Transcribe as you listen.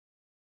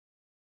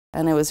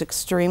And it was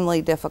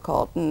extremely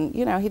difficult, and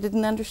he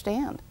didn't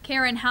understand.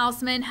 Karen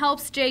Hausman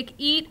helps Jake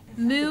eat,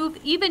 move,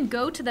 even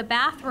go to the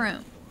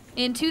bathroom.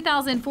 In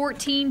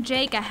 2014,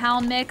 Jake, a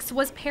hound mix,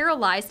 was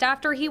paralyzed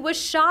after he was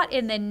shot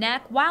in the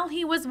neck while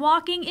he was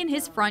walking in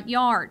his front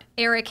yard.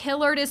 Eric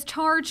Hillard is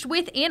charged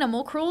with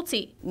animal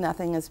cruelty.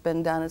 Nothing has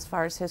been done as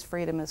far as his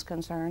freedom is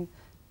concerned.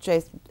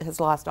 Jake has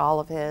lost all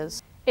of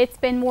his. It's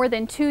been more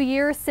than 2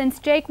 years since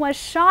Jake was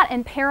shot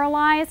and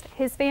paralyzed.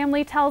 His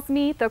family tells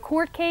me the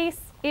court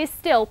case is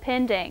still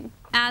pending.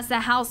 As the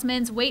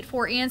Hausmans wait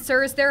for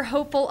answers, they're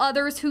hopeful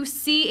others who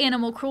see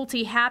animal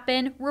cruelty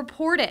happen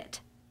report it.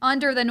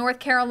 Under the North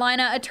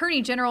Carolina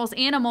Attorney General's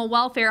Animal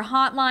Welfare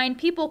Hotline,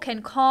 people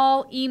can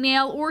call,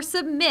 email, or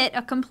submit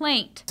a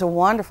complaint. It's a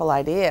wonderful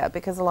idea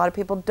because a lot of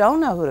people don't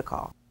know who to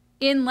call.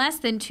 In less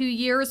than 2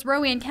 years,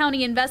 Rowan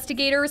County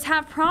investigators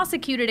have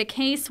prosecuted a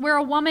case where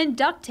a woman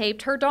duct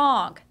taped her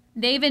dog.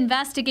 They've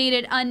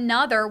investigated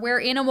another where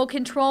animal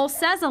control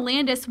says a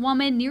Landis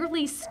woman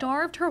nearly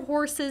starved her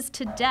horses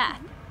to death.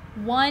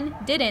 One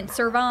didn't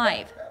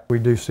survive. We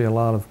do see a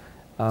lot of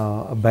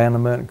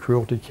abandonment and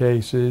cruelty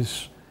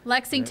cases.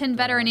 Lexington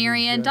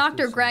veterinarian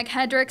Dr. Greg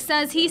Hedrick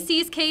says he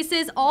sees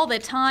cases all the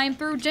time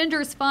through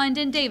Ginger's Fund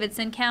in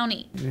Davidson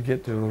County. You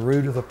get to the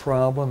root of the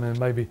problem and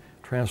maybe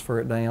transfer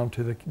it down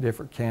to the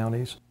different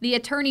counties. The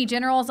Attorney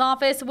General's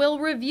office will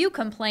review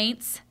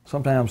complaints.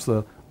 Sometimes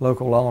the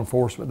local law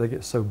enforcement, they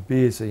get so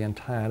busy and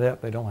tied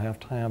up, they don't have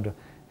time to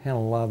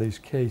handle a lot of these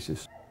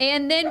cases.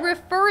 And then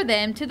refer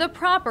them to the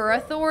proper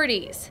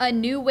authorities. A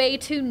new way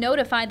to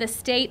notify the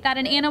state that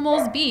an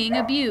animal's being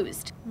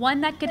abused.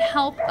 One that could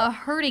help a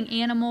hurting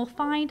animal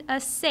find a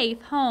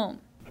safe home.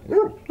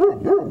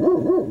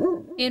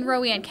 In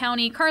Rowan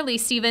County, Carly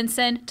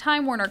Stevenson,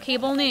 Time Warner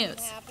Cable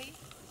News.